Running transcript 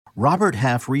Robert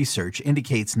Half research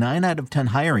indicates 9 out of 10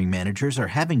 hiring managers are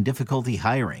having difficulty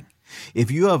hiring.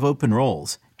 If you have open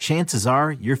roles, chances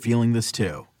are you're feeling this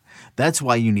too. That's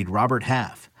why you need Robert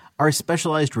Half. Our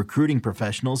specialized recruiting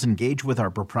professionals engage with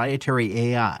our proprietary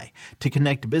AI to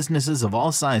connect businesses of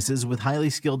all sizes with highly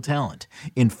skilled talent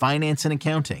in finance and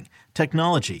accounting,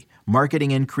 technology,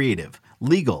 marketing and creative,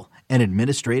 legal, and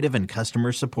administrative and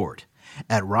customer support.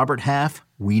 At Robert Half,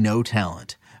 we know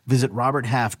talent. Visit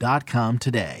roberthalf.com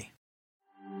today.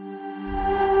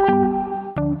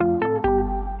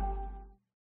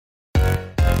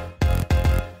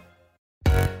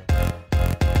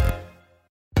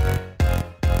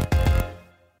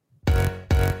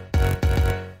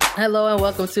 Hello and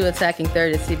welcome to Attacking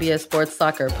Third, a CBS Sports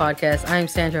Soccer podcast. I'm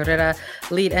Sandra Herrera,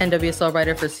 lead NWSL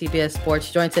writer for CBS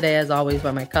Sports, joined today as always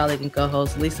by my colleague and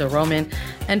co-host Lisa Roman,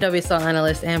 NWSL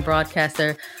analyst and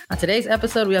broadcaster. On today's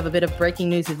episode, we have a bit of breaking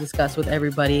news to discuss with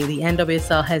everybody. The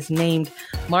NWSL has named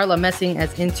Marla Messing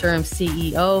as interim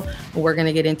CEO. We're going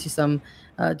to get into some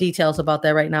details about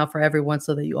that right now for everyone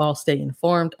so that you all stay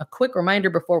informed. A quick reminder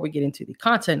before we get into the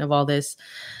content of all this.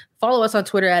 Follow us on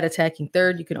Twitter at Attacking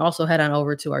Third. You can also head on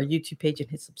over to our YouTube page and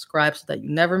hit subscribe so that you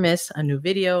never miss a new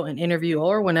video, an interview,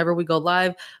 or whenever we go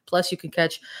live. Plus, you can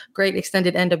catch great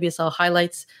extended NWSL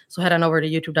highlights. So head on over to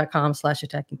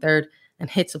youtube.com/Attacking Third and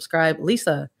hit subscribe.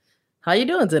 Lisa, how you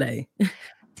doing today?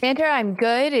 Sandra, I'm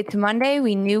good. It's Monday.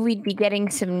 We knew we'd be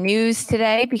getting some news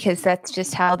today because that's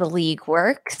just how the league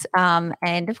works.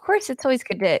 And of course, it's always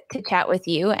good to chat with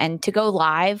you and to go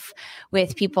live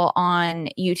with people on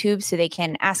YouTube so they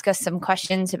can ask us some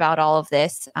questions about all of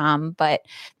this. But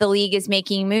the league is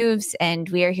making moves and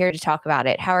we are here to talk about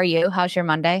it. How are you? How's your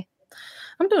Monday?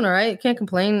 I'm doing all right. Can't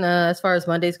complain as far as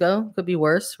Mondays go. Could be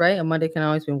worse, right? A Monday can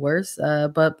always be worse.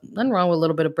 But nothing wrong with a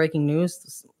little bit of breaking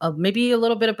news. Maybe a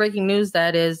little bit of breaking news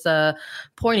that is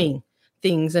pointing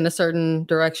things in a certain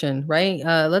direction, right?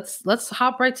 Let's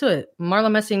hop right to it.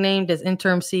 Marla Messing named as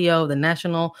interim CEO of the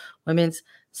National Women's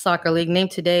Soccer League, named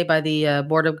today by the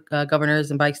Board of Governors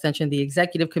and by extension the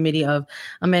Executive Committee of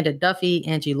Amanda Duffy,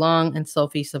 Angie Long, and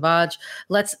Sophie Savage.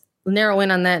 Let's narrow in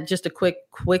on that just a quick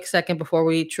second before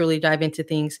we truly dive into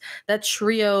things. That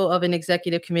trio of an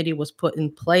executive committee was put in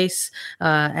place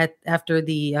after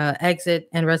the exit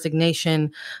and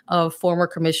resignation of former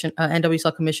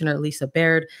NWSL Commissioner Lisa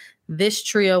Baird. This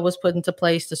trio was put into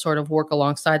place to sort of work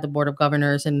alongside the Board of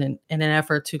Governors in an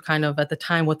effort to kind of, at the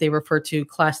time, what they referred to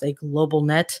Class A global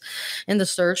net in the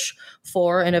search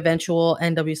for an eventual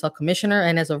NWSL commissioner.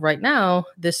 And as of right now,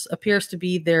 this appears to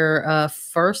be their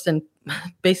first and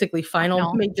basically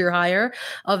final major hire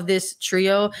of this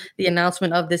trio. The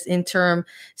announcement of this interim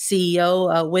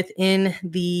CEO within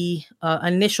the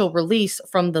initial release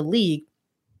from the league,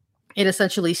 it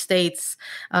essentially states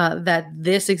that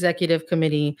this executive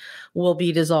committee will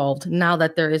be dissolved now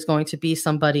that there is going to be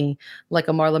somebody like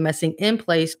a Marla Messing in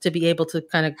place to be able to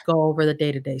kind of go over the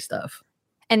day-to-day stuff.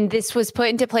 And this was put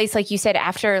into place, like you said,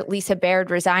 after Lisa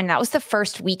Baird resigned. That was the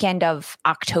first weekend of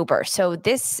October. So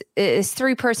this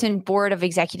 3-person board of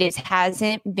executives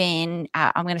hasn't been,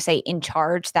 I'm going to say, in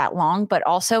charge that long, but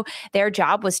also their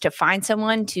job was to find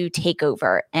someone to take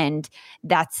over. And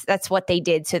that's what they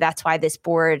did. So that's why this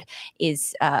board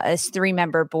is a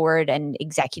 3-member board and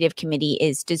executive committee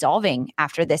is dissolving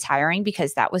after this hiring,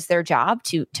 because that was their job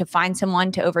to find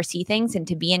someone to oversee things and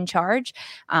to be in charge.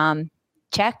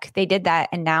 Check, they did that,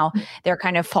 and now they're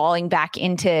kind of falling back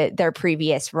into their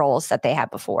previous roles that they had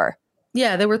before.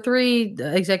 Yeah, there were 3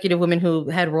 executive women who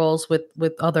had roles with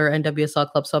other NWSL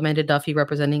clubs. So Amanda Duffy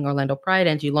representing Orlando Pride,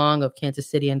 Angie Long of Kansas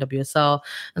City NWSL,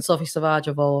 and Sophie Savage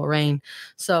of OL Reign.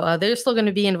 So they're still going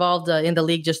to be involved in the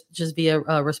league just via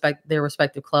their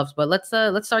respective clubs. But let's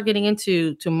start getting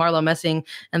into Marla Messing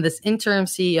and this interim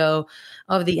CEO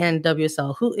of the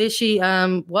NWSL. Who is she?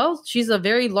 Well, she's a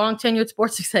very long tenured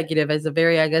sports executive. As a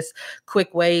very, I guess,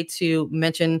 quick way to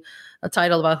mention a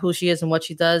title about who she is and what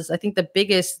she does. I think the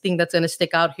biggest thing that's going to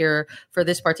stick out here for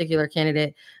this particular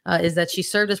candidate is that she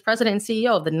served as president and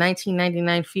CEO of the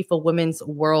 1999 FIFA Women's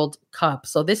World Cup.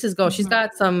 So this is she's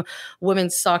got some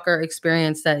women's soccer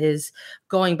experience that is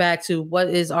going back to what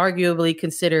is arguably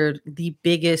considered the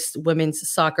biggest women's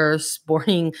soccer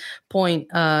sporting point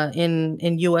in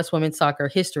U.S. women's soccer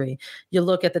history. You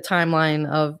look at the timeline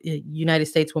of United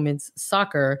States women's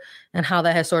soccer and how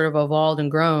that has sort of evolved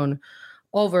and grown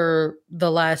over the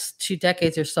last 2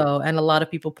 decades or so. And a lot of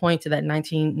people point to that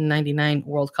 1999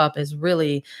 World Cup as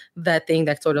really that thing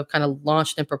that sort of kind of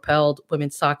launched and propelled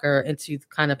women's soccer into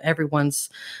kind of everyone's,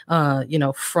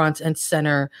 front and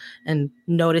center, and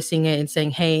noticing it and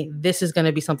saying, hey, this is going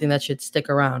to be something that should stick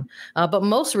around. But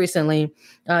most recently,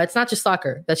 it's not just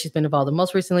soccer that she's been involved in.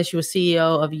 Most recently, she was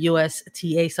CEO of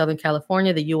USTA Southern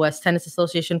California, the U.S. Tennis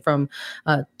Association, from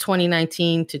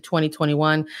 2019 to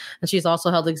 2021. And she's also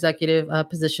held executive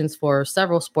positions for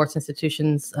several sports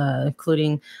institutions,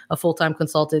 including a full-time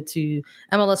consultant to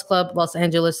MLS Club, Los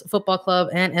Angeles Football Club,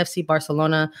 and FC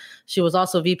Barcelona. She was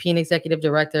also VP and executive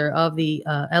director of the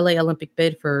LA Olympic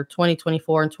bid for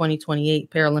 2024 and 2028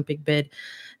 Paralympic bid.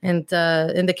 And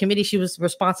in the committee, she was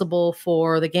responsible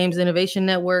for the Games Innovation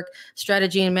Network,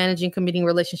 strategy and managing committee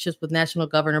relationships with national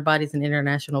governor bodies and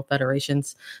international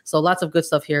federations. So lots of good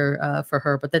stuff here for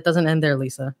her. But that doesn't end there,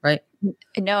 Lisa, right?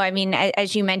 No, I mean,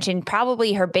 as you mentioned,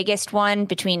 probably her biggest one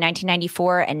between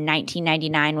 1994 and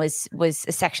 1999 was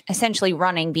essentially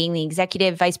running, being the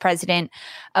executive vice president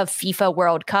of FIFA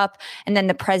World Cup, and then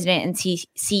the president and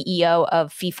CEO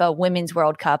of FIFA Women's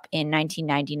World Cup in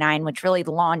 1999, which really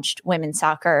launched women's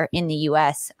soccer in the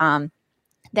U.S.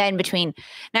 Then between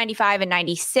 95 and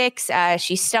 96,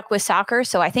 she stuck with soccer.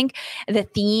 So I think the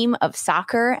theme of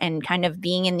soccer and kind of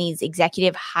being in these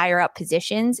executive higher up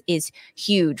positions is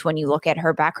huge when you look at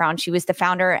her background. She was the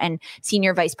founder and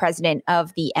senior vice president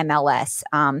of the MLS.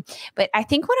 But I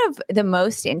think one of the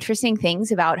most interesting things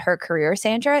about her career,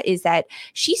 Sandra, is that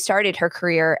she started her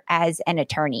career as an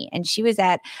attorney, and she was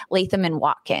at Latham and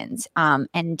Watkins.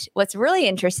 And what's really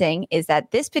interesting is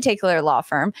that this particular law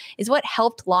firm is what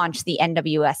helped launch the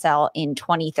NWSL in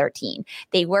 2013.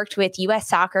 They worked with US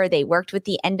Soccer, they worked with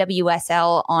the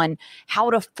NWSL on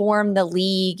how to form the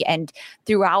league, and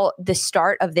throughout the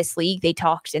start of this league, they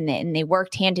talked and they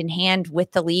worked hand in hand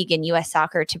with the league and US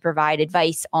Soccer to provide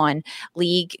advice on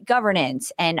league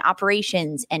governance and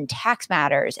operations and tax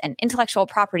matters and intellectual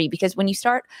property, because when you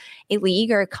start a league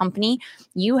or a company,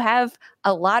 you have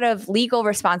a lot of legal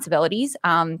responsibilities.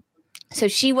 So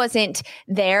she wasn't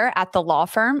there at the law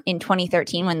firm in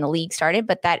 2013 when the league started,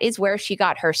 but that is where she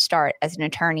got her start as an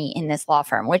attorney in this law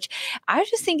firm, which I was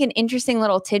just thinking, interesting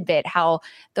little tidbit, how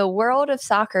the world of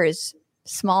soccer is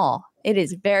small. It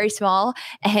is very small,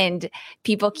 and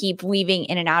people keep weaving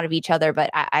in and out of each other. But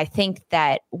I think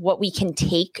that what we can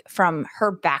take from her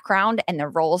background and the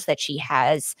roles that she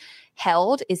has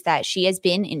held is that she has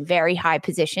been in very high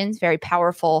positions, very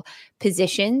powerful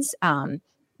positions,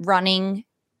 running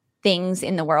things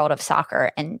in the world of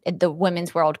soccer, and the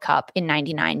Women's World Cup in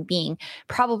 99 being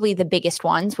probably the biggest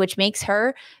ones, which makes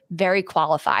her very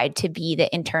qualified to be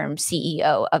the interim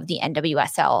CEO of the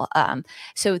NWSL.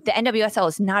 So the NWSL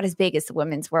is not as big as the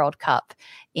Women's World Cup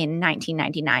in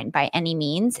 1999 by any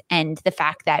means. And the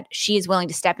fact that she is willing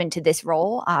to step into this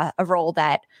role, a role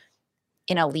that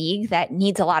in a league that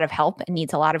needs a lot of help and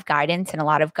needs a lot of guidance and a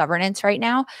lot of governance right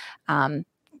now,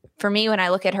 for me, when I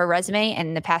look at her resume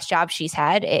and the past jobs she's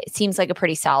had, it seems like a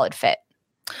pretty solid fit.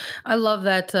 I love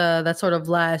that that sort of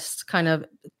last kind of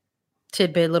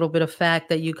tidbit, little bit of fact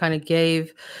that you kind of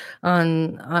gave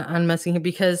on Messingham,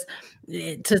 because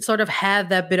to sort of have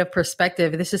that bit of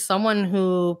perspective, this is someone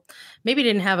who maybe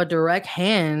didn't have a direct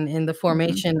hand in the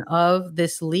formation of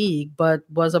this league, but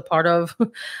was a part of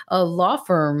a law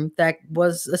firm that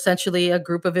was essentially a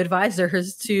group of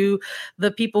advisors to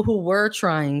the people who were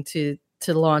trying to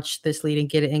launch this lead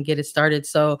and get it started.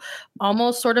 So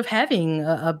almost sort of having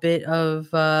a bit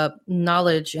of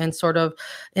knowledge and sort of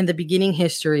in the beginning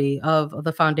history of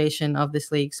the foundation of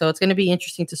this league. So it's going to be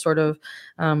interesting to sort of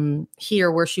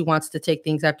hear where she wants to take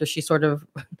things after she sort of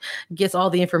gets all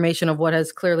the information of what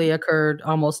has clearly occurred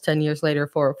almost 10 years later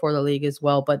for the league as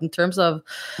well. But in terms of,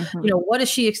 what is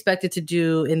she expected to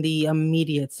do in the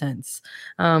immediate sense?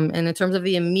 And in terms of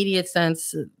the immediate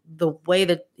sense, the way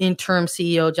the interim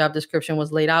CEO job description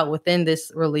was laid out within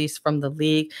this release from the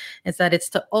league is that it's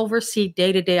to oversee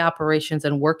day-to-day operations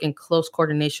and work in close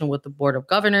coordination with the board of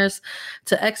governors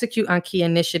to execute on key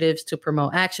initiatives to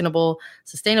promote actionable,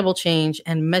 sustainable change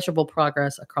and measurable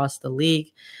progress across the league.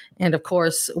 And of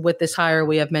course, with this hire,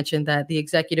 we have mentioned that the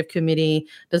executive committee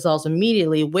dissolves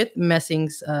immediately with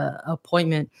Messing's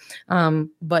appointment.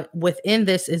 But within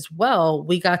this as well,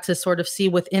 we got to sort of see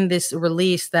within this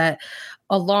release that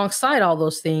alongside all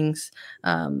those things,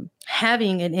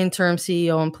 having an interim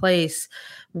CEO in place,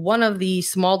 one of the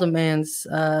small demands,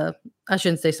 I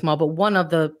shouldn't say small, but one of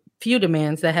the few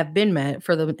demands that have been met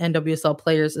for the NWSL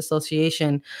Players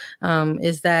Association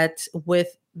is that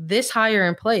with this hire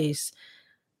in place,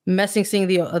 Messing seeing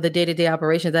the day-to-day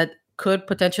operations, that could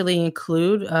potentially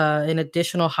include an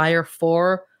additional hire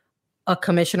for a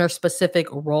commissioner specific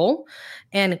role.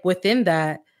 And within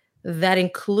that, that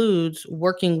includes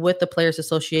working with the Players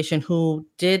Association, who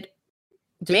did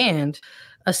demand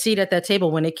a seat at that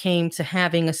table when it came to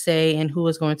having a say in who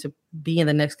was going to be in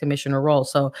the next commissioner role.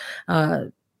 So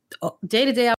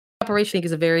day-to-day operation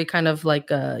is a very kind of like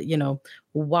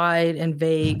wide and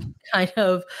vague kind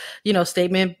of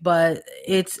statement, but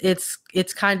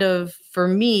it's kind of, for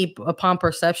me, upon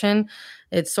perception,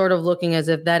 it's sort of looking as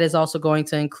if that is also going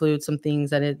to include some things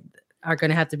that are going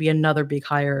to have to be another big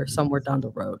hire somewhere down the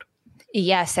road.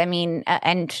 Yes, I mean,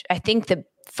 and I think the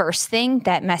first thing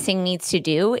that Messing needs to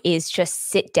do is just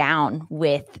sit down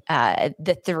with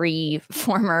the three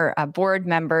former board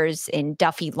members in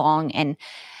Duffy, Long, and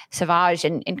Savage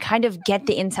and kind of get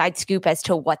the inside scoop as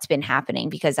to what's been happening,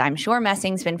 because I'm sure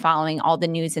Messing's been following all the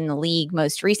news in the league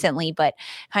most recently, but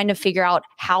kind of figure out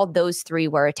how those three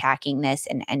were attacking this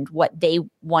and what they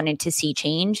wanted to see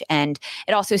change. And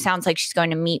it also sounds like she's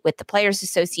going to meet with the Players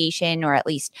Association, or at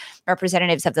least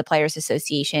representatives of the Players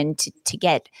Association, to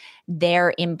get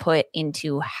their input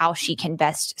into how she can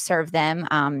best serve them.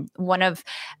 One of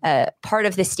part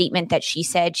of the statement that she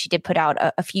said, she did put out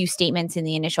a few statements in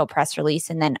the initial press release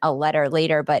and then a letter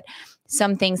later, but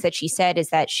some things that she said is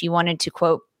that she wanted to,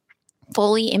 quote,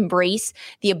 fully embrace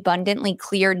the abundantly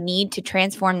clear need to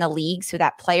transform the league so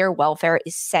that player welfare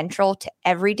is central to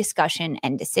every discussion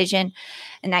and decision,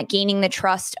 and that gaining the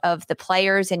trust of the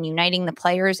players and uniting the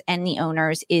players and the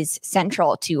owners is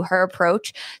central to her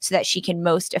approach so that she can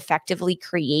most effectively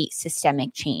create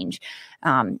systemic change.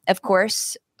 Of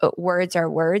course, words are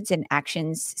words and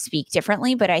actions speak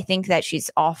differently, but I think that she's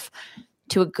off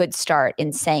to a good start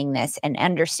in saying this and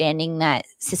understanding that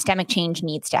systemic change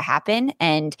needs to happen,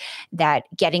 and that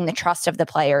getting the trust of the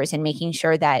players and making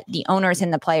sure that the owners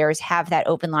and the players have that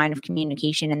open line of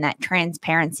communication and that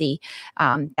transparency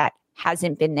that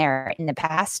hasn't been there in the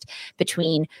past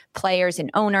between players and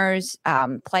owners,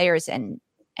 players and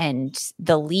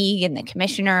the league and the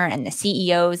commissioner and the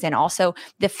CEOs, and also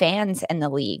the fans and the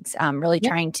leagues, really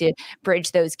trying to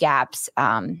bridge those gaps.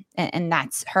 And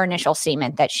that's her initial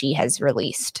statement that she has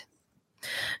released.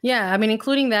 Yeah, I mean,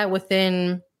 including that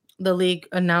within the league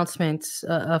announcements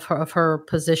of her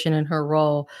position and her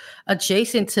role.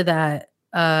 Adjacent to that,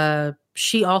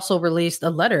 she also released a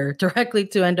letter directly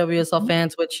to NWSL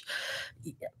fans, which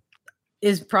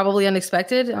is probably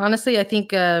unexpected. Honestly, I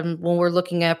think when we're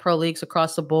looking at pro leagues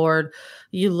across the board,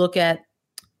 you look at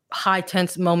high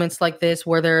tense moments like this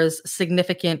where there's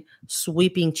significant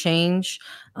sweeping change,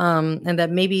 and that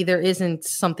maybe there isn't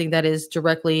something that is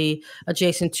directly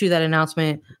adjacent to that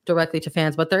announcement directly to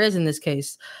fans, but there is in this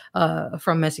case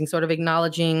from Messing, sort of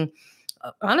acknowledging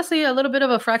honestly a little bit of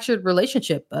a fractured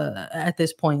relationship at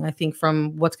this point, I think,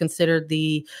 from what's considered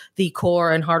the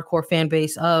core and hardcore fan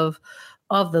base of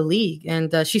the league.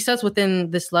 And she says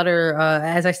within this letter,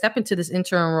 as I step into this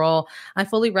interim role, I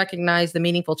fully recognize the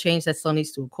meaningful change that still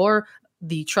needs to occur,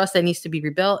 the trust that needs to be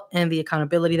rebuilt, and the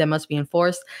accountability that must be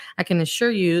enforced. I can assure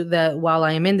you that while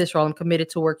I am in this role, I'm committed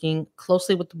to working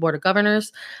closely with the Board of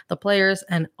Governors, the players,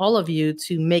 and all of you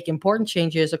to make important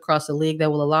changes across the league that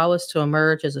will allow us to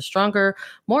emerge as a stronger,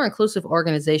 more inclusive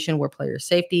organization where player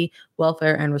safety,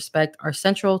 welfare, and respect are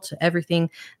central to everything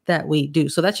that we do.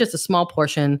 So that's just a small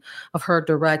portion of her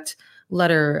direct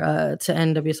letter to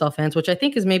NWSL fans, which I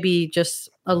think is maybe just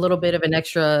a little bit of an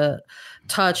extra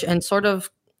touch, and sort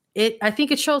of I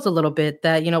think it shows a little bit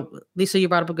that, Lisa, you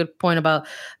brought up a good point about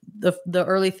the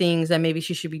early things that maybe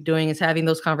she should be doing is having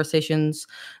those conversations,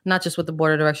 not just with the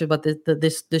board of directors, but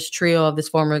this trio of this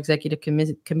former executive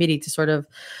committee to sort of,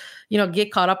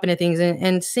 get caught up into things,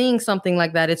 and seeing something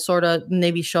like that, it sort of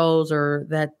maybe shows or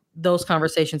that those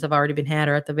conversations have already been had,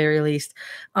 or at the very least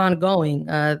ongoing.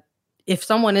 If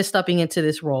someone is stepping into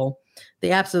this role,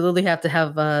 they absolutely have to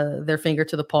have their finger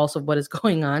to the pulse of what is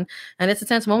going on. And it's a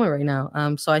tense moment right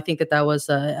now. So I think that was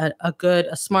a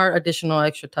smart additional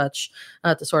extra touch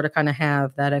to sort of kind of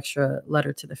have that extra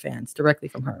letter to the fans directly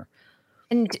from her.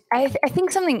 And I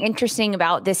think something interesting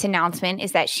about this announcement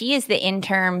is that she is the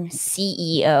interim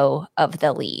CEO of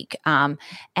the league.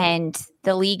 And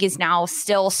the league is now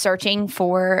still searching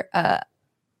for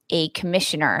a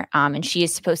commissioner, and she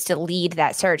is supposed to lead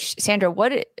that search. Sandra,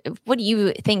 what do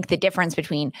you think the difference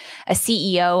between a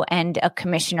CEO and a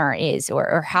commissioner is,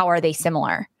 or how are they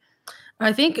similar?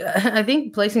 I think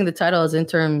placing the title as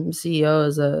interim CEO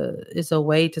is a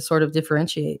way to sort of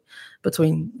differentiate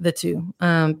between the two,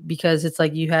 because it's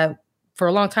like you have, for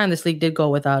a long time, this league did go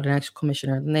without an actual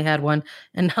commissioner. Then they had one,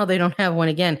 and now they don't have one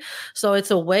again. So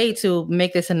it's a way to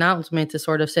make this announcement to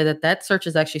sort of say that search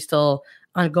is actually still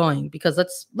ongoing, because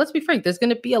let's be frank, there's going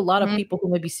to be a lot of people who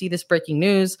maybe see this breaking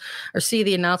news or see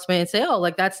the announcement and say, oh,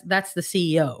 like that's the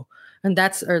CEO. And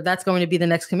that's going to be the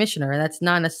next commissioner. And that's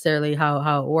not necessarily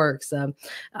how it works.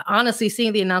 Honestly,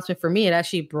 seeing the announcement for me, it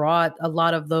actually brought a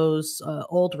lot of those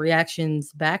old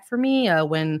reactions back for me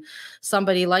when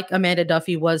somebody like Amanda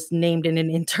Duffy was named in an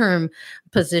interim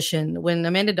position. When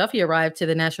Amanda Duffy arrived to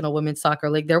the National Women's Soccer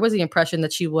League, there was the impression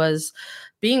that she was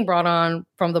being brought on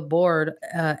from the board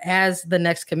as the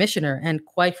next commissioner. And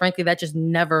quite frankly, that just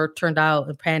never turned out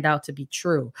and panned out to be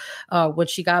true. When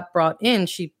she got brought in,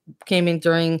 she came in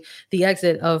during the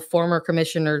exit of former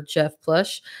Commissioner Jeff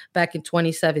Plush back in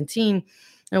 2017.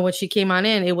 And when she came on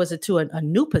in, it was to a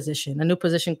new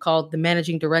position called the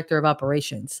Managing Director of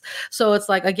Operations. So it's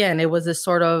like, again, it was this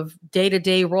sort of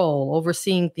day-to-day role,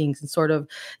 overseeing things and sort of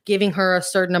giving her a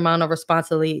certain amount of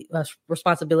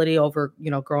responsibility over,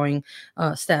 growing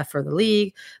staff for the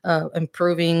league,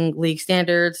 improving league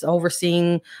standards,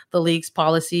 overseeing the league's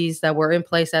policies that were in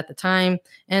place at the time,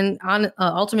 and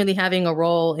ultimately having a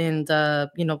role in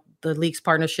the league's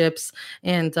partnerships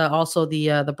and also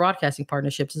the broadcasting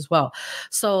partnerships as well.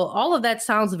 So all of that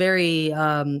sounds very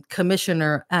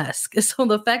commissioner-esque. So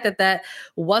the fact that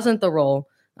wasn't the role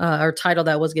or title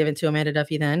that was given to Amanda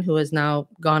Duffy then, who has now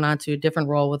gone on to a different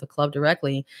role with the club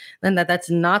directly, then that's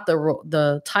not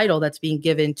the title that's being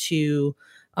given to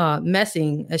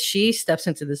Messing as she steps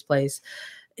into this place.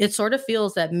 It sort of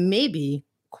feels that maybe,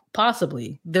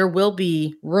 possibly, there will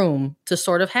be room to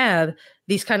sort of have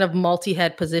these kind of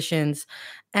multi-head positions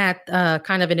at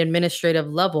kind of an administrative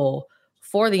level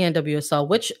for the NWSL,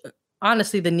 which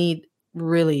honestly the league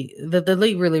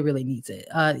really needs it.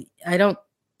 I don't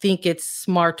think it's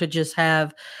smart to just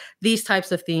have these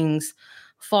types of things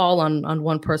fall on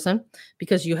one person,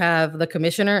 because you have the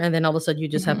commissioner and then all of a sudden you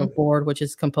just have a board, which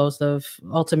is composed of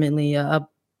ultimately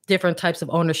different types of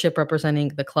ownership representing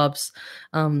the clubs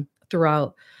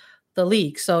throughout the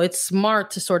league. So it's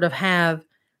smart to sort of have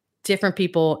different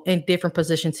people in different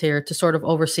positions here to sort of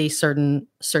oversee certain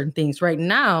things. Right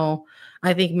now,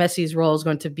 I think Messi's role is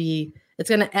going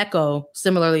to echo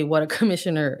similarly what a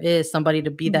commissioner is, somebody to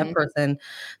be that person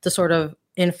to sort of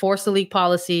enforce the league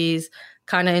policies,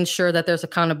 kind of ensure that there's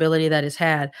accountability that is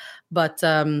had. But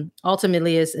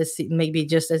ultimately, is maybe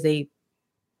just as they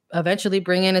eventually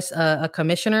bring in a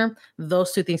commissioner,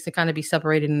 those two things can kind of be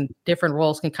separated and different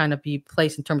roles can kind of be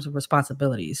placed in terms of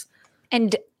responsibilities.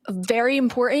 And very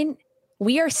important,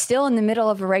 we are still in the middle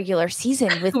of a regular season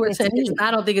with this league.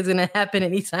 I don't think it's going to happen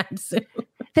anytime soon.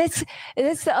 That's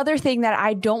the other thing that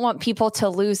I don't want people to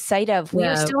lose sight of. We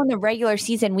are still in the regular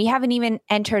season. We haven't even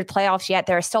entered playoffs yet.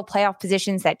 There are still playoff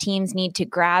positions that teams need to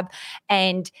grab.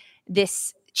 And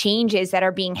this changes that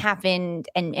are being happened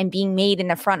and being made in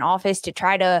the front office to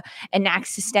try to enact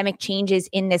systemic changes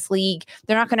in this league,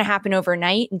 they're not going to happen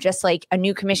overnight. And just like a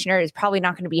new commissioner is probably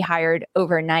not going to be hired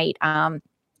overnight.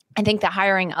 I think the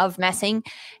hiring of Messing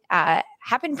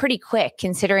happened pretty quick,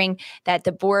 considering that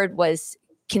the board was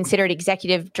considered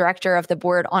executive director of the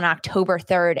board on October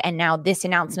 3rd. And now this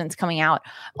announcement's coming out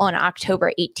on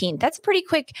October 18th. That's a pretty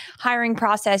quick hiring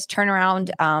process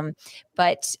turnaround.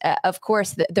 But of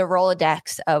course, the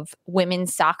Rolodex of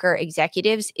women's soccer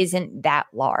executives isn't that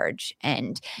large.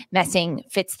 And Messing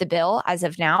fits the bill as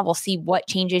of now. We'll see what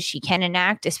changes she can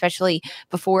enact, especially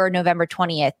before November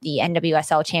 20th, the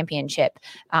NWSL championship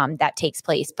that takes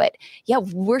place. But yeah,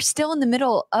 we're still in the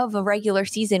middle of a regular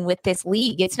season with this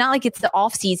league. It's not like it's the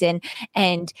off season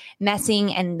and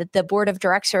Messing and the board of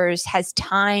directors has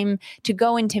time to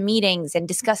go into meetings and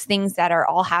discuss things that are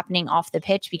all happening off the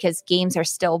pitch, because games are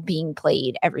still being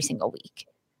played every single week.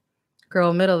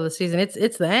 Girl, middle of the season.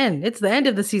 It's the end. It's the end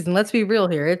of the season. Let's be real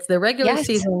here. It's the regular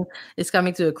season is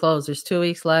coming to a close. There's 2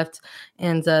 weeks left,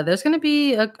 and there's going to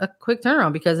be a quick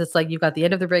turnaround, because it's like you've got the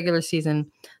end of the regular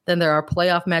season. Then there are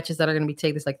playoff matches that are going to be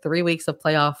taken. There's like 3 weeks of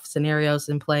playoff scenarios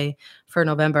in play for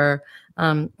November.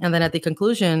 And then at the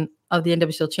conclusion of the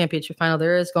NWSL Championship final,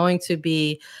 there is going to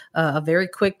be a very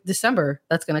quick December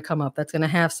that's going to come up. That's going to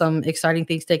have some exciting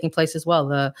things taking place as well.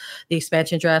 The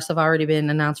expansion drafts have already been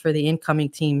announced for the incoming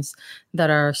teams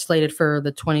that are slated for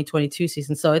the 2022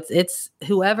 season. So it's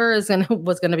whoever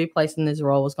was going to be placed in this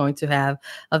role was going to have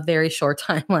a very short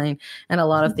timeline and a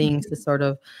lot of things to sort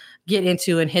of get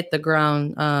into and hit the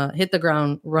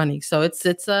ground running. So it's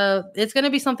going to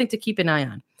be something to keep an eye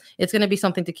on. It's going to be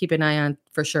something to keep an eye on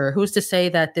for sure. Who's to say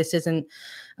that this isn't,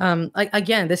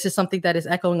 again, this is something that is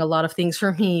echoing a lot of things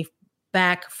for me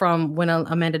back from when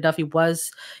Amanda Duffy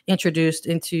was introduced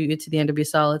into the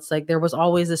NWSL. It's like there was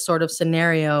always this sort of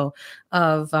scenario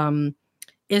of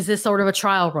is this sort of a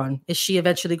trial run? Is she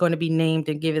eventually going to be named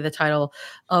and given the title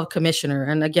of commissioner?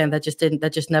 And again, that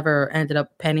just never ended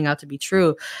up panning out to be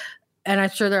true. And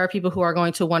I'm sure there are people who are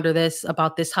going to wonder this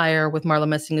about this hire with Marla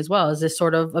Messing as well. Is this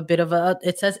sort of a bit of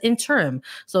it says interim.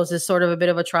 So is this sort of a bit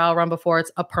of a trial run before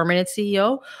it's a permanent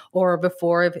CEO, or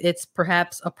before if it's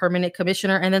perhaps a permanent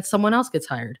commissioner and then someone else gets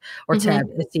hired or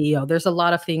tabbed as CEO? There's a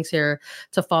lot of things here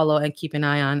to follow and keep an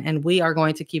eye on. And we are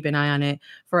going to keep an eye on it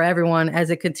for everyone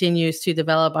as it continues to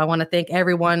develop. I want to thank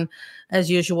everyone, as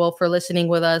usual, for listening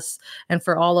with us and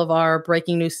for all of our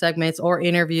breaking news segments or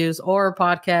interviews or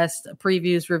podcast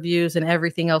previews, reviews, and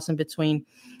everything else in between.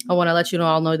 I want to let you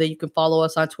all know that you can follow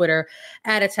us on Twitter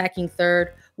at Attacking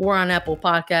Third. We're on Apple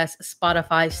Podcasts,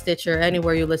 Spotify, Stitcher,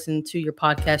 anywhere you listen to your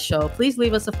podcast show. Please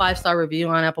leave us a 5-star review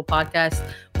on Apple Podcasts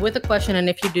with a question. And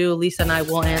if you do, Lisa and I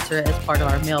will answer it as part of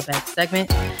our mailbag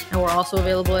segment. And we're also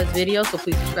available as video. So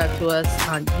please subscribe to us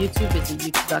on YouTube. Visit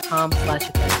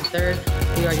youtube.com/Attacking Third.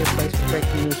 We are your place for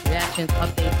breaking news, reactions,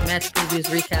 updates, match previews,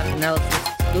 recaps, analysis,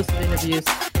 exclusive interviews,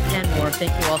 and more.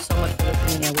 Thank you all so much for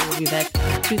listening. And we will be back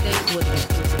Tuesday with an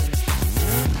exclusive